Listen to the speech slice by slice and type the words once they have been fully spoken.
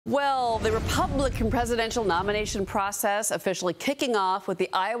Well, the Republican presidential nomination process officially kicking off with the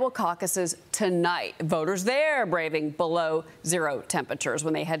Iowa caucuses tonight. Voters there braving below zero temperatures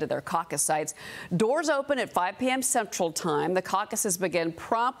when they head to their caucus sites. Doors open at 5 p.m. Central Time. The caucuses begin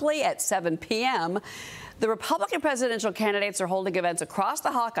promptly at 7 p.m. The Republican presidential candidates are holding events across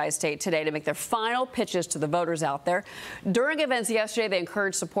the Hawkeye State today to make their final pitches to the voters out there. During events yesterday, they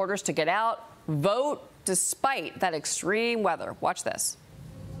encouraged supporters to get out, vote, despite that extreme weather. Watch this.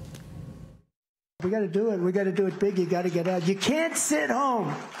 We got to do it. We got to do it big. You got to get out. You can't sit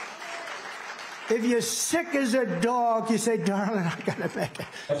home. If you're sick as a dog, you say, darling, I got to make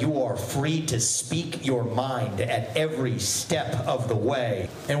it. You are free to speak your mind at every step of the way.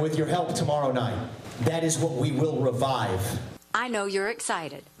 And with your help tomorrow night, that is what we will revive. I know you're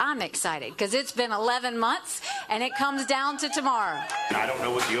excited. I'm excited because it's been 11 months and it comes down to tomorrow. I don't know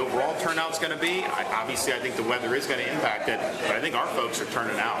what the overall turnout's going to be. Obviously, I think the weather is going to impact it, but I think our folks are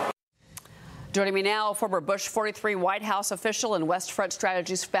turning out. Joining me now, former Bush 43 White House official and West Front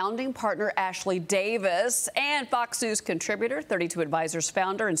Strategies founding partner Ashley Davis, and Fox News contributor, 32 Advisors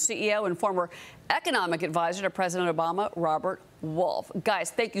founder and CEO, and former economic advisor to President Obama, Robert Wolf.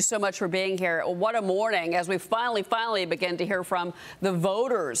 Guys, thank you so much for being here. What a morning as we finally begin to hear from the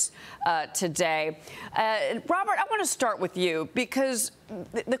voters today. Robert, I want to start with you because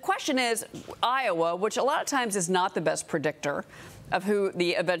the question is Iowa, which a lot of times is not the best predictor of who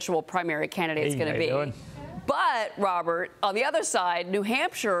the eventual primary candidate is going to be. But, Robert, on the other side, New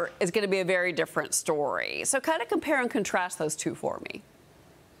Hampshire is going to be a very different story. So kind of compare and contrast those two for me.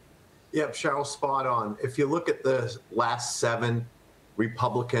 Yep, Cheryl, spot on. If you look at the last 7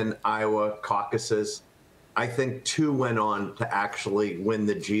 Republican Iowa caucuses, I think 2 went on to actually win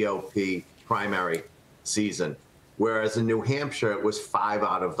the GOP primary season, whereas in New Hampshire, it was 5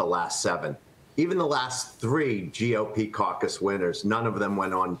 out of the last 7. Even the last 3 GOP caucus winners, none of them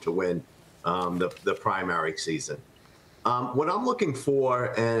went on to win the primary season. What I'm looking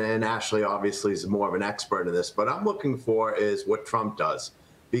for, and Ashley obviously is more of an expert in this, but I'm looking for is what Trump does.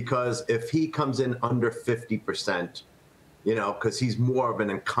 Because if he comes in under 50%, you know, because he's more of an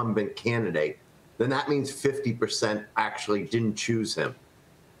incumbent candidate, then that means 50% actually didn't choose him.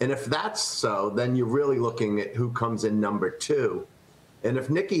 And if that's so, then you're really looking at who comes in number 2. And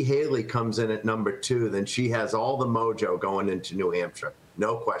if Nikki Haley comes in at number 2, then she has all the mojo going into New Hampshire.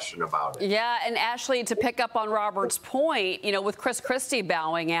 No question about it. Yeah, and Ashley, to pick up on Robert's point, you know, with Chris Christie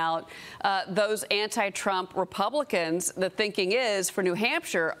bowing out, those anti-Trump Republicans, the thinking is for New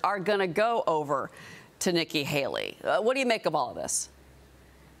Hampshire are going to go over to Nikki Haley. What do you make of all of this?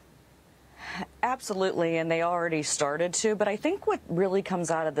 Absolutely, and they already started to. But I think what really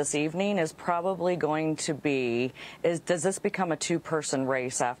comes out of this evening is probably going to be, does this become a 2-person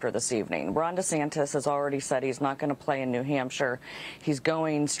race after this evening? Ron DeSantis has already said he's not going to play in New Hampshire. He's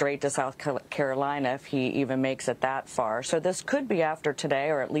going straight to South Carolina if he even makes it that far. So this could be after today,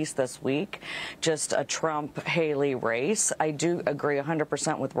 or at least this week, just a Trump-Haley race. I do agree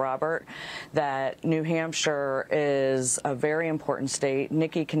 100% with Robert that New Hampshire is a very important state.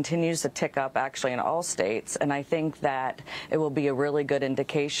 Nikki continues to tick up actually in all states, and I think that it will be a really good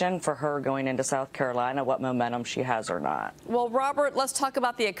indication for her going into South Carolina what momentum she has or not. Well, Robert, let's talk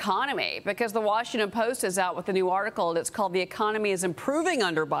about the economy, because the Washington Post is out with a new article, and it's called "The Economy is Improving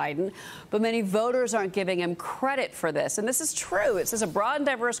Under Biden," but many voters aren't giving him credit for this. And this is true. It says a broad and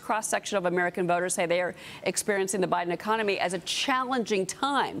diverse cross-section of American voters say they are experiencing the Biden economy as a challenging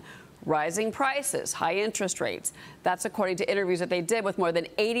time. Rising prices, high interest rates. That's according to interviews that they did with more than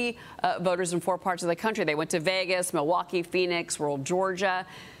 80 voters in 4 parts of the country. They went to Vegas, Milwaukee, Phoenix, rural Georgia.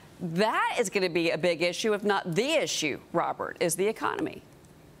 That is going to be a big issue, if not the issue, Robert, is the economy.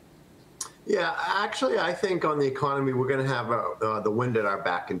 Yeah, actually, I think on the economy, we're going to have the wind at our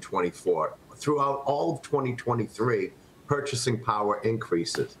back in 24. Throughout all of 2023, purchasing power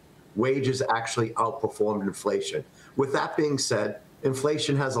increases. Wages actually outperformed inflation. With that being said,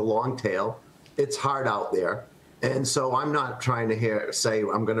 inflation has a long tail. It's hard out there. And so I'm not trying to say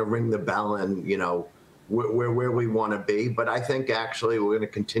I'm going to ring the bell and, you know, we're where we want to be. But I think actually we're going to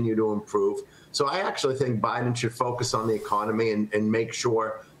continue to improve. So I actually think Biden should focus on the economy and make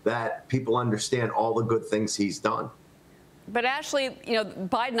sure that people understand all the good things he's done. But Ashley, you know,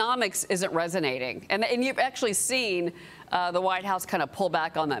 Bidenomics isn't resonating. And you've actually seen the White House kind of pull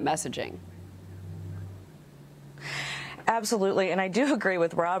back on that messaging. Absolutely, and I do agree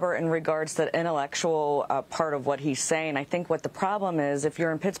with Robert in regards to the intellectual part of what he's saying. I think what the problem is, if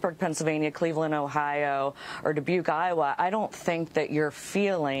you're in Pittsburgh, Pennsylvania, Cleveland, Ohio, or Dubuque, Iowa, I don't think that you're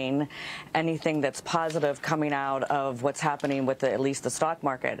feeling anything that's positive coming out of what's happening with at least the stock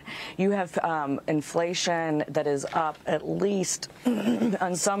market. You have inflation that is up at least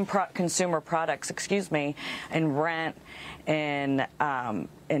on some consumer products, in rent, in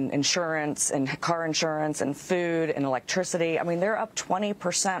insurance, and car insurance, and food, and electricity. I mean, they're up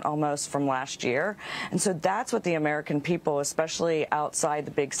 20% almost from last year. And so that's what the American people, especially outside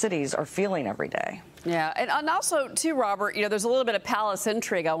the big cities, are feeling every day. Yeah, and also, too, Robert, there's a little bit of palace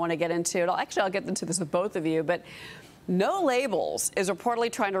intrigue I want to get into. I'll get into this with both of you, but No Labels is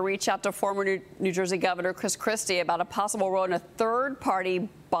reportedly trying to reach out to former New Jersey Governor Chris Christie about a possible role in a third-party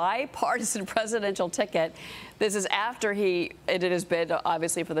bipartisan presidential ticket. This is after he did his bid,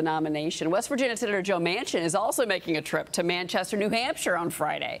 obviously, for the nomination. West Virginia Senator Joe Manchin is also making a trip to Manchester, New Hampshire on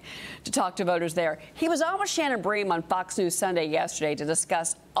Friday to talk to voters there. He was on with Shannon Bream on Fox News Sunday yesterday to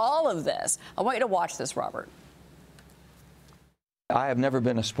discuss all of this. I want you to watch this, Robert. I have never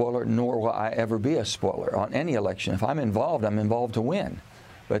been a spoiler, nor will I ever be a spoiler on any election. If I'm involved to win.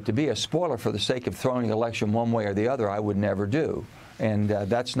 But to be a spoiler for the sake of throwing the election one way or the other, I would never do. And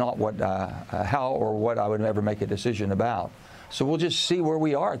that's not what, how or what I would ever make a decision about. So we'll just see where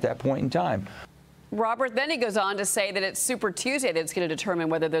we are at that point in time. Robert, then he goes on to say that it's Super Tuesday that's going to determine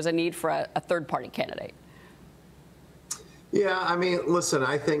whether there's a need for a third-party candidate. Yeah, I mean, listen,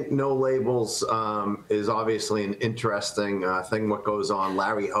 I think No Labels is obviously an interesting thing what goes on.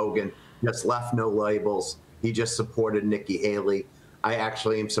 Larry Hogan just left No Labels. He just supported Nikki Haley. I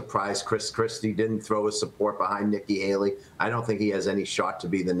actually am surprised Chris Christie didn't throw his support behind Nikki Haley. I don't think he has any shot to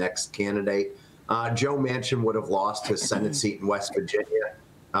be the next candidate. Joe Manchin would have lost his Senate seat in West Virginia.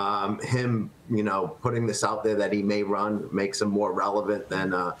 Him, putting this out there that he may run makes him more relevant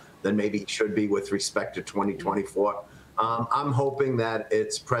than maybe he should be with respect to 2024. I'm hoping that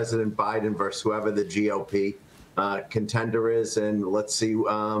it's President Biden versus whoever the GOP contender is, and let's see.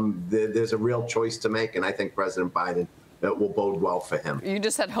 There's a real choice to make, and I think President Biden will bode well for him. You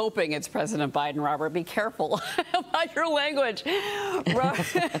just said hoping it's President Biden, Robert. Be careful about your language.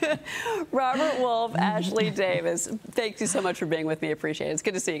 Robert Wolf, Ashley Davis, thank you so much for being with me. Appreciate it. It's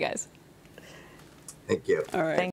good to see you guys. Thank you. All right.